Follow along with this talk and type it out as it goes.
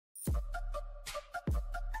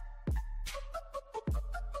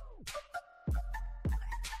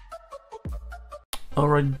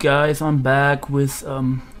Alright guys, I'm back with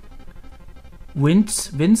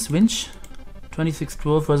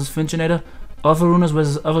Vinc2612 versus Finchinator. Other Runners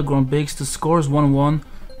versus Other Grown Bigs. The score is 1-1.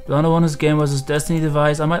 Blunder won his game versus Destiny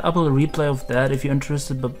Device. I might upload a replay of that if you're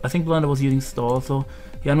interested, but I think Blunder was using stall, so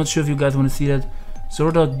yeah, I'm not sure if you guys want to see that.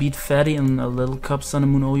 Zordog beat Fatty in a little cup, Sun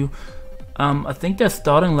and Moon OU. I think they're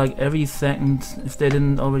starting like every second if they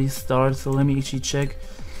didn't already start, so let me actually check.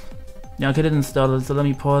 Yeah, okay, they didn't start it, so let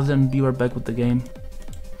me pause it and be right back with the game.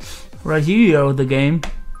 Right, here you are with the game.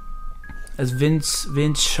 As Vince,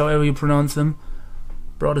 however you pronounce him,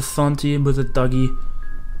 brought his son team with a Dougie.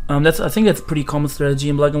 I think that's pretty common strategy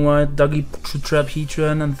in black and white. Dougie should trap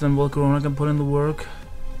Heatran and then Volcarona can put in the work.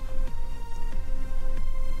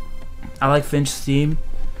 I like Finch's team.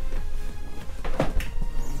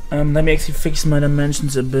 Let me actually fix my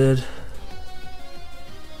dimensions a bit.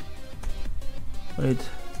 Wait.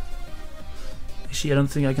 Actually, I don't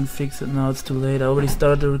think I can fix it now, it's too late. I already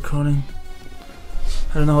started the recording.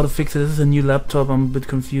 I don't know how to fix it. This is a new laptop, I'm a bit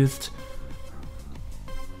confused.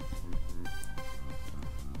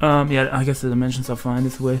 Yeah, I guess the dimensions are fine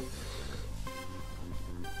this way.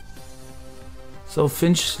 So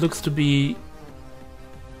Finch looks to be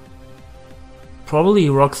probably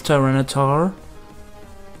Rockstar Renatar,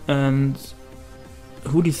 and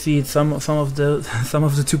who do you see? Some of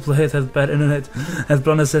the two players have bad internet. As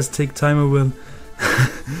Blunder says, take timer will.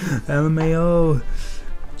 LMAO,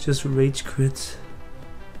 just rage quit.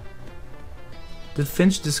 Did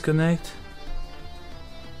Finch disconnect?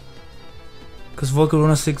 Because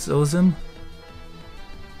Volcarona 6-0s him?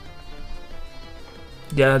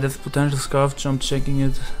 Yeah, that's potential scarf jump, checking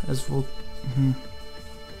it as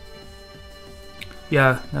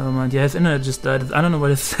Yeah, never mind. Yeah, his internet just died. I don't know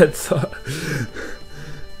what it said, so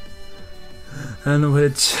I don't know what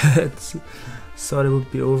it said. Thought it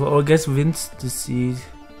would be over. Oh, I guess Vince deceased.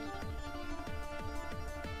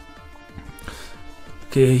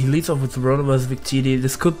 Okay, he leads off with Rotom vs Victini.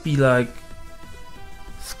 This could be like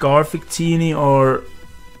Scarf Victini, or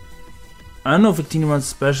I don't know if Victini wants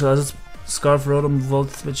special. I just Scarf Rotom Volt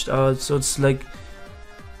switched out, so it's like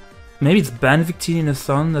maybe it's Ban Victini in the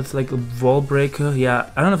Sun. That's like a wall breaker. Yeah,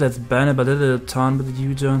 I don't know if that's banned, but it did a ton with the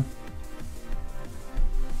U-turn.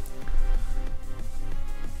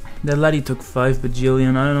 That laddie took 5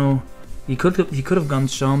 bajillion. I don't know. He could have gone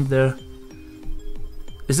Chomp there.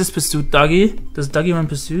 Is this Pursuit Dougie? Does Dougie run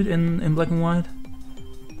Pursuit in black and white?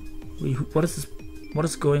 Wait, what is this? What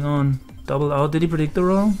is going on? Double out? Did he predict the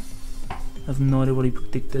wrong? I have no idea what he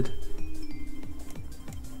predicted.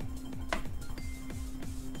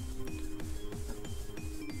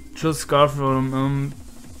 Chill Scarf Rotom.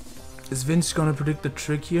 Is Vince gonna predict the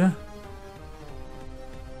trick here?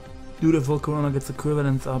 Dude, if Volcarona gets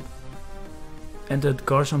equivalence up and the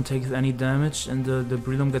Garchomp takes any damage and the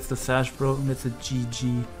Breloom gets the Sash broken, that's a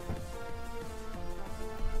GG.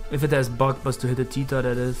 If it has Bug Buzz to hit a Tita,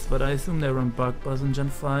 that is, but I assume they run Bug Buzz in Gen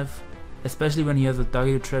 5. Especially when he has a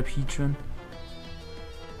Dougie to trap Heatran.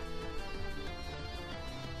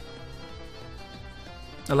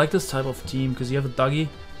 I like this type of team, because you have a Dougie,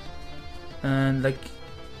 and like,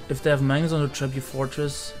 if they have Magnezone to trap your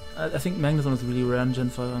Fortress, I think Magnezone is really rare in Gen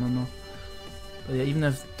 5, I don't know. But yeah, even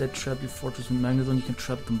if they trap your Fortress with Magnezone, you can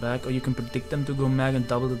trap them back, or you can predict them to go Mag and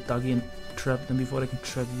double the Dougie and trap them before they can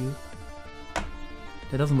trap you.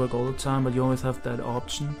 That doesn't work all the time, but you always have that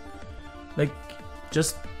option. Like,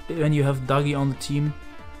 just when you have Dougie on the team,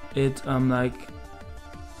 it like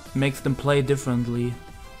makes them play differently.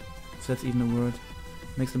 If that's even a word.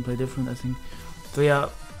 Makes them play different, I think. So yeah,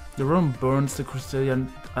 the Rotom burns the Cresselia,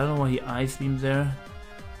 and I don't know why he Ice Beams there.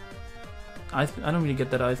 I don't really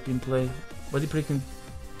get that Ice Beam play. Was he predicting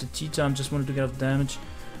the T-Time? Just wanted to get off damage.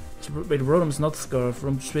 Wait, Rotom's not Scarf.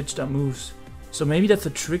 Rotom switched out moves. So maybe that's a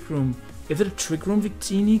Trick Room. Is it a Trick Room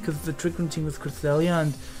Victini? Because it's a Trick Room team with Cresselia,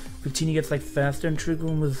 and Victini gets like faster in Trick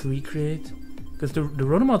Room with Recreate. Because the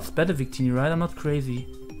Rotom out's better Victini, right? I'm not crazy.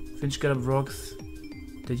 Finch got up rocks.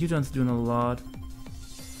 The U-turn's doing a lot.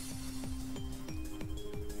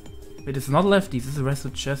 Wait, it's not lefties. Is the rest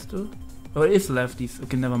of Chesto? Oh, it is lefties.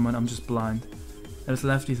 Okay, never mind. I'm just blind. There's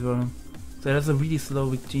lefties Rotom. So that's a really slow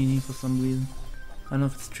Victini for some reason. I don't know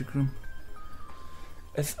if it's Trick Room.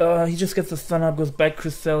 As, he just gets the Sun up, goes back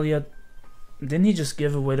Cresselia. Didn't he just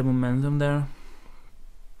give away the momentum there?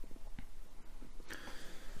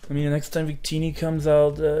 I mean, the next time Victini comes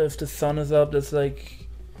out, if the Sun is up, that's like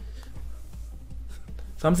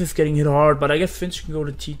something's getting hit hard. But I guess Finch can go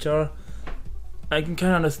to T-Tar. I can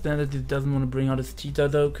kind of understand that he doesn't want to bring out his Tita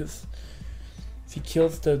though, because if he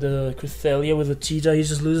kills the Cresselia with a Tita, he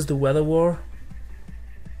just loses the Weather War.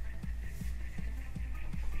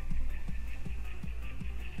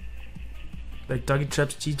 like Dougie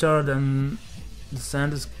traps cheetah, then the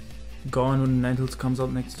sand is gone when Ninetales comes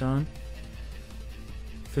out next turn.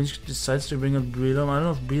 Finch decides to bring up Breedom. I don't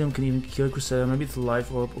know if Breedom can even kill Crusader. Maybe it's a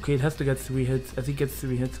life orb. Okay, it has to get 3 hits. I think it gets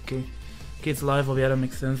 3 hits. Okay, it's life orb. Yeah, that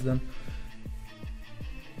makes sense then.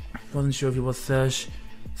 Wasn't sure if he was Sash.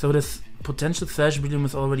 So this potential Sash Breedom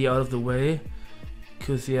is already out of the way.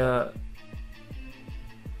 Cause yeah,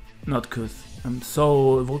 not cause.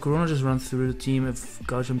 So Volcarona just runs through the team if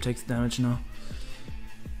Garchomp takes damage now.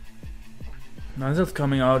 Ninetales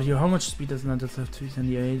coming out here. How much speed does Ninetales have?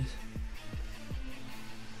 328.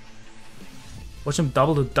 Watch him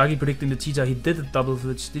double the Dougie predicting the Cheetah. He did a double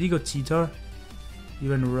switch. Did he go Cheetah? He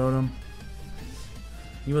went Rotom.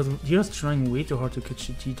 He was trying way too hard to catch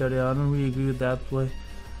the Cheetah there. I don't really agree with that play.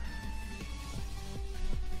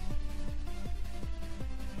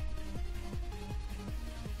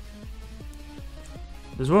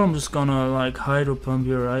 This one I'm just gonna like Hydro Pump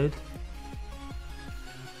here, right?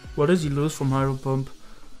 What does he lose from Hydro Pump?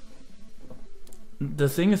 The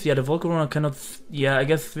thing is, yeah, the Volcarona cannot. Yeah, I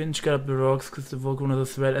guess Finch got up the rocks because the Volcarona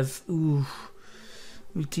is a threat. As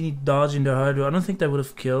Victini dodging the Hydro. I don't think that would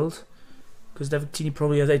have killed because the Victini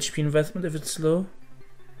probably has HP investment if it's slow,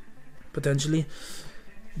 potentially.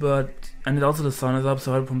 And also the sun is up,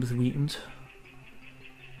 so Hydro Pump is weakened.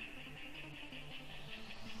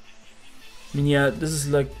 I mean, yeah, this is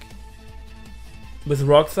like with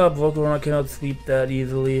rocks up, Volcarona cannot sweep that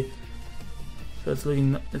easily. So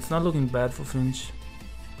it's not looking bad for Finch.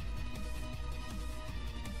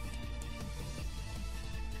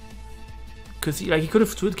 Cause he could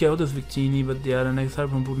have tweet KO'd this Victini, but yeah, the next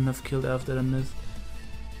Hyper Pump wouldn't have killed after the miss.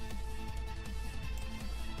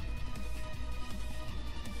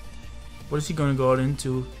 What is he gonna go out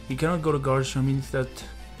into? He cannot go to Garchomp, means that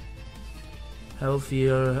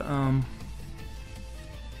healthier.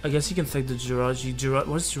 I guess he can take the Jirachi.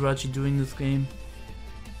 What is Jirachi doing this game?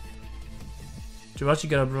 Jirachi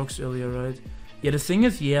got up rocks earlier, right? Yeah, the thing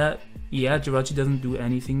is, yeah, Jirachi doesn't do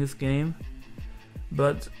anything this game.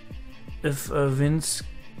 But if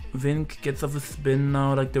Vinc gets off a spin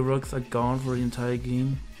now, like the rocks are gone for the entire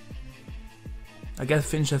game. I guess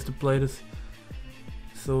Finch has to play this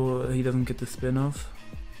so he doesn't get the spin off.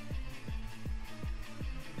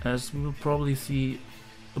 As we will probably see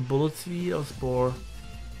a Bullet Seed or Spore.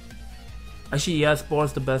 Actually, yeah, Spore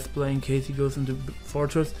is the best play in case he goes into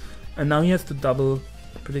Fortress. And now he has to double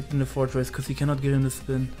predicting the Fortress because he cannot get in the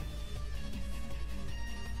spin.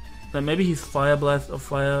 Then maybe he's Fire Blast or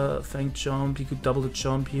Fire Fang Chomp. He could double the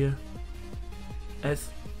Chomp here. As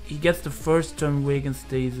he gets the first turn wake and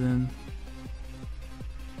stays in.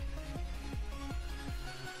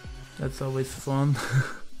 That's always fun.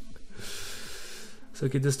 So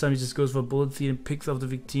okay, this time he just goes for Bullet Seed and picks up the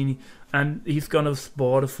Victini. And he's gonna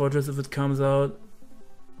Spore the Fortress if it comes out.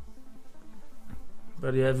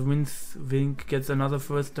 But yeah, if Vinc gets another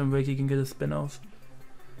first turn wake, he can get a spin off.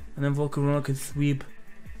 And then Volcarona can sweep.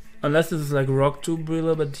 Unless this is like Rock 2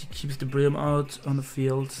 Brilla, but he keeps the Brillium out on the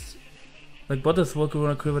field. Like, what does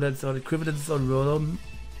Volcarona Quiver Dance out? Quiver Dance on Rotom.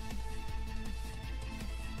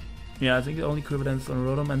 Yeah, I think the only Quiver Dance on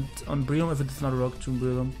Rotom and on Brillium if it's not Rock 2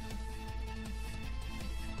 Brillium.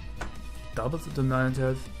 Doubles it to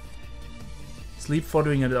Ninetales. Sleep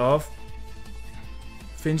Foddering it off.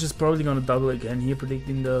 Finch is probably gonna double again here,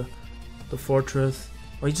 predicting the Fortress.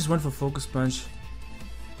 Oh, he just went for Focus Punch.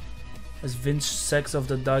 As Finch sacks off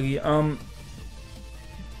the Dougie.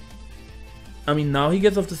 I mean, now he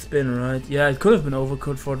gets off the spin, right? Yeah, it could have been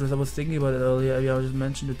Overcoat Fortress. I was thinking about it earlier. Yeah, I just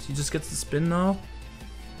mentioned it. He just gets the spin now.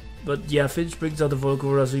 But yeah, Finch brings out the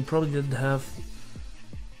Volcarona, so he probably didn't have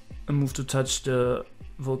a move to touch the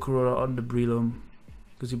Volcarona on the Breloom.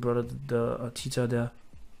 Because he brought out the Cheetah there.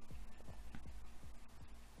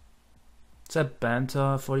 Is that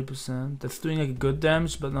Banta, 40%? That's doing like good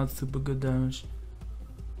damage, but not super good damage.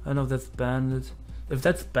 I don't know if that's banded. If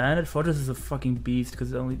that's banded, Fortress is a fucking beast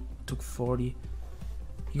because it only took 40.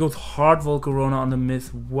 He goes hard Volcarona on the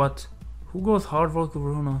miss. What? Who goes hard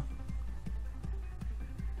Volcarona?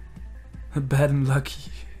 Bad and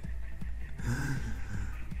lucky.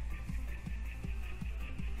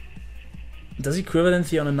 Does he Quiver Dance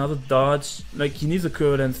here on another dodge? Like, he needs a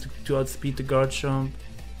Quiver Dance to outspeed the Garchomp.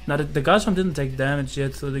 Now the Garchomp didn't take damage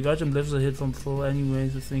yet, so the Garchomp lives a hit from full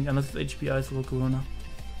anyways, I think, unless it's HP Ice Volcarona.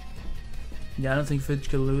 Yeah, I don't think Finch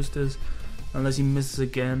can lose this, unless he misses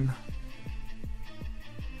again.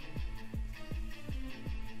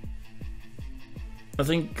 I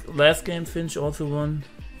think last game Finch also won.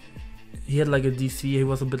 He had like a DC, he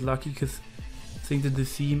was a bit lucky because I think the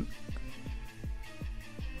DC...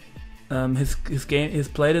 his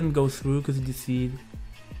play didn't go through because he DC'd.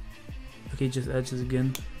 Okay, just edges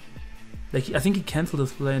again. Like, I think he cancelled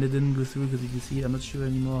his play and it didn't go through because you can see, I'm not sure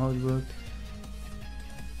anymore how it worked.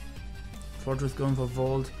 Fortress going for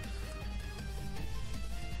Vault.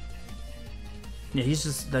 Yeah, he's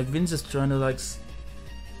just, like, Vin's just trying to, like,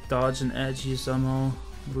 dodge an edge here somehow.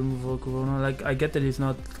 Remove Corona. Like, I get that he's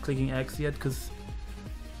not clicking X yet because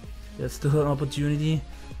there's still an opportunity.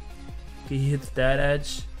 Okay, he hits that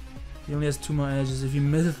edge. He only has 2 more edges. If he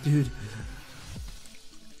misses, dude.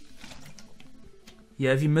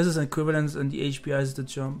 Yeah, if he misses equivalence and the HPI is the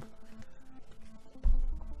jump.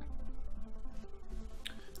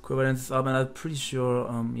 Equivalence is up, and I'm pretty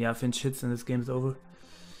sure, yeah, Finch hits and this game is over.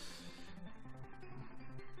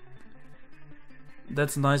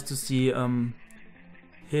 That's nice to see,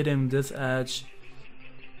 hit him this edge.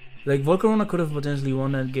 Like, Volcarona could have potentially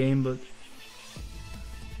won that game, but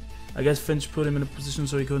I guess Finch put him in a position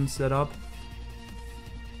so he couldn't set up.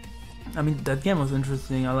 I mean, that game was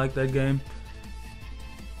interesting. I like that game.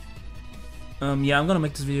 Yeah, I'm gonna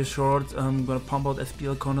make this video short. I'm gonna pump out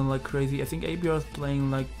SPL content like crazy. I think ABR is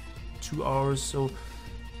playing like 2 hours, so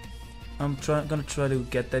I'm gonna try to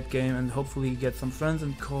get that game and hopefully get some friends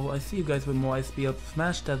and call. I see you guys with more SPL.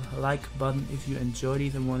 Smash that like button if you enjoyed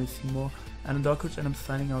these and want to see more. I'm Dokkerich and I'm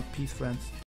signing out. Peace, friends.